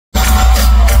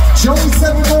Joey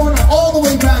said we're going all the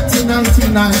way back to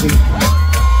 1990.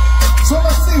 So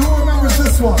let's see who remembers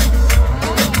this one.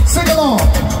 Sing along.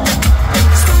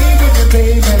 Stay with me,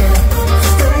 baby.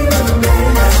 Stay with me,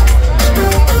 baby.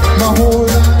 My whole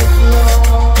life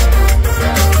long.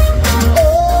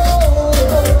 Oh,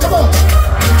 come on.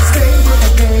 Stay with me,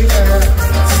 baby.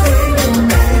 Stay with me,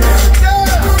 baby.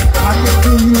 Yeah. I can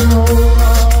do you no wrong.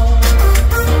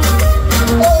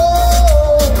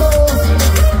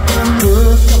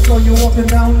 So you're walking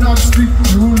down that street,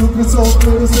 you looking so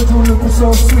innocent, you looking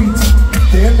so sweet.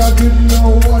 Then I didn't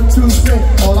know what to say.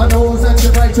 All I know is that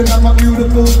you're right and I'm a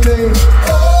beautiful day.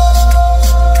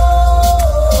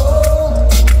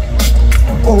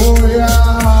 Oh yeah,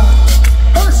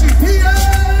 Hershey, PA.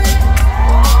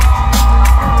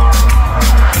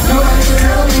 Nobody can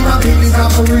tell me my baby's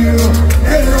not for real.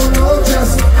 They don't know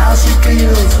just how she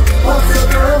feels. What's the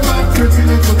girl?